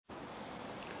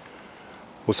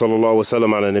وصلى الله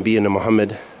وسلم على نبينا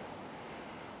محمد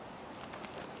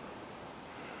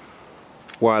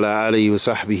وعلى آله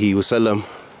وصحبه وسلم.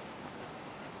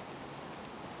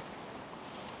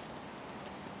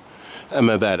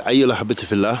 أما بعد، أيها الأحبة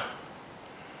في الله،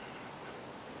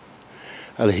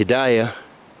 Al-Hidayah,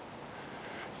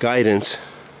 guidance,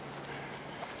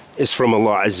 is from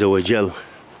Allah Azza wa Jal.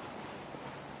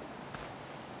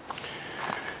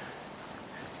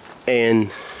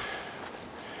 And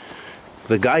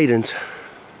the guidance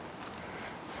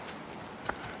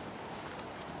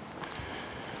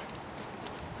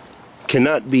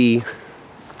cannot be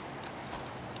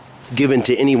given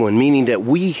to anyone, meaning that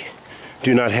we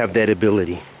do not have that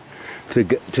ability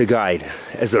to guide.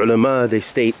 As the ulama, they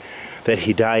state that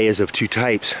hidayah is of two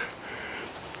types,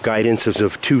 guidance is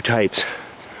of two types.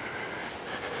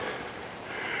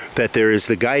 That there is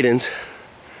the guidance,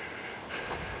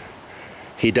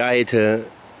 hidayah to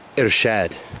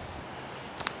irshad,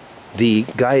 the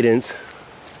guidance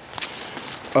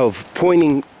of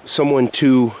pointing someone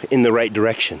in the right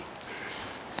direction.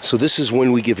 So this is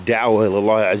when we give da'wah to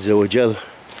Allah Azza wa Jal.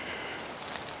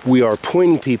 We are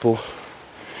pointing people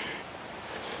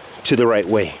to the right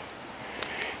way.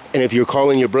 And if you're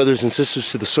calling your brothers and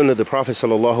sisters to the Sunnah of the Prophet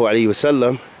sallallahu alaihi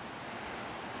wasallam,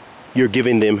 you're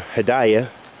giving them hidayah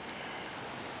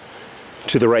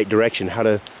to the right direction, how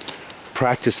to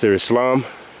practice their Islam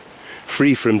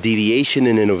free from deviation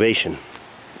and innovation.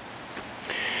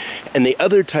 And the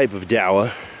other type of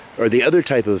da'wah, or the other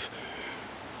type of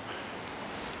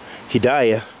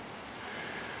hidayah,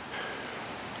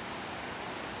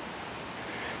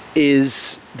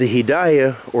 is the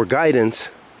hidayah or guidance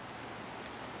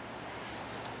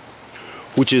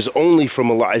which is only from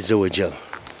Allah Azza wa Jal.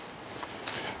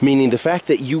 Meaning the fact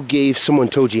that you gave someone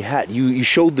tawjihat, you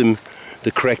showed them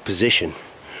the correct position,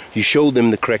 you showed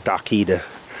them the correct aqidah,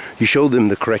 you showed them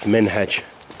the correct manhaj,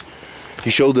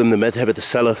 you showed them the madhab of the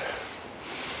Salaf,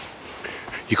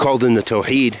 you called them the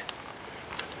tawheed,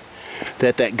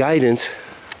 that guidance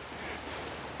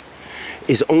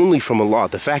is only from Allah.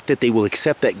 The fact that they will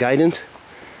accept that guidance,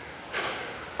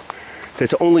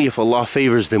 that's only if Allah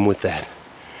favors them with that,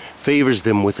 favors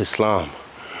them with Islam,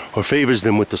 or favors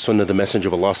them with the Sunnah of the Messenger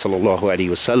of Allah sallallahu alaihi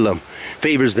wasallam,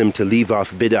 favors them to leave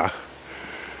off bid'ah,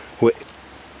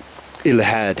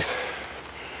 ilhad,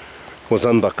 wa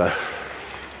zandaqa.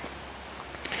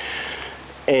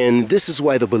 And this is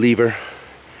why the believer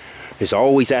is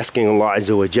always asking Allah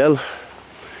Azza wa Jal,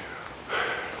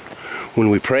 when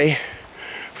we pray,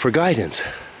 for guidance.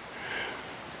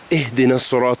 Ihdina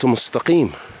as-sirata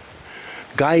mustaqim.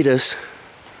 Guide us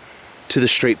to the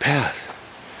straight path.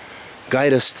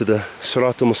 Guide us to the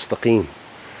sirata mustaqim.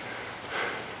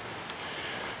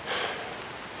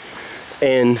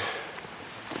 And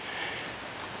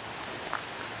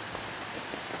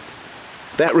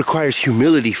that requires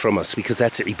humility from us, because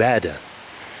that's ibadah.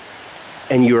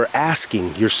 And you're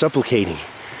asking, you're supplicating.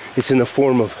 It's in the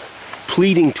form of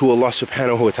pleading to Allah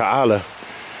subhanahu wa ta'ala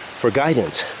for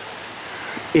guidance.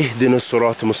 Ihdina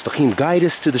as-sirata mustaqim. Guide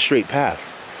us to the straight path.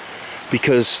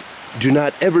 Because do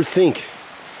not ever think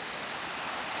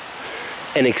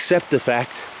and accept the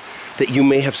fact that you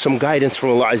may have some guidance from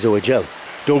Allah Azza wa Jal.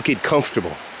 Don't get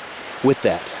comfortable with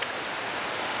that.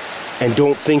 And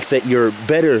don't think that you're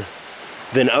better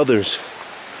than others.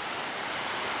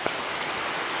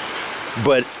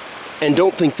 And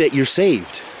don't think that you're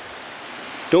saved.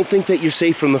 Don't think that you're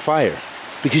safe from the fire,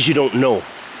 because you don't know.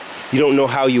 You don't know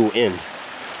how you will end.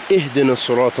 Ihdina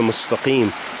as-sirata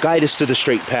mustaqim. Guide us to the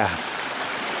straight path.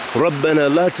 ربنا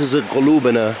لا تزغ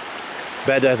قلوبنا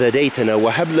بعد إذ هديتنا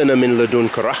وهب لنا من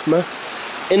لدنك رحمة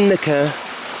إنك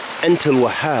أنت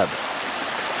الوهاب.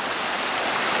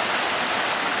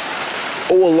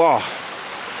 O Allah,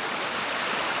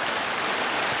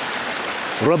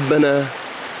 ربنا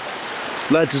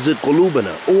لا تزغ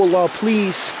قلوبنا. O Allah,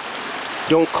 please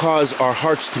don't cause our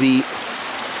hearts to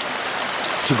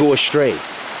go astray.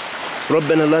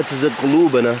 ربنا لا تزغ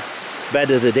قلوبنا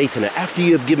بعد إذ هديتنا. After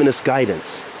you have given us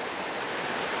guidance.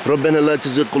 ربنا لا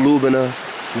تزغ قلوبنا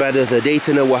بعد إذ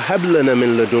هديتنا وهب لنا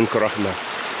من لدنك رحمة.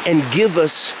 And give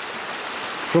us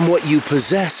from what you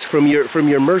possess, from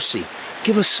your mercy.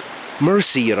 Give us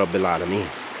mercy, Ya Rabbil Alameen.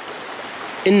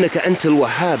 إنك أنت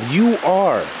الوهاب. You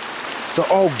are the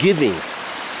all-giving,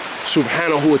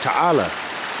 subhanahu wa ta'ala.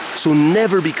 So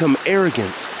never become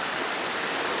arrogant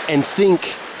and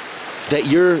think that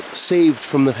you're saved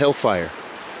from the hellfire.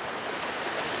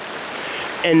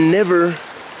 And never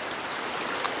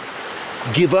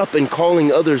give up in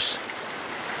calling others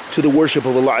to the worship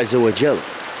of Allah Azza wa Jal.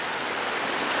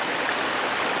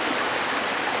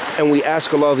 And we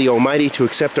ask Allah the Almighty to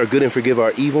accept our good and forgive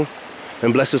our evil,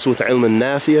 and bless us with ilm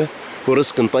nafi'ah, wa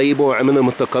rizqan tayyib, wa amalan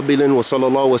mutaqabbilan, wa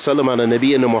sallallahu wa sallam ala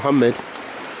nabiyyina Muhammad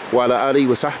wa ala alihi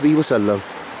wa sahbihi wa sallam.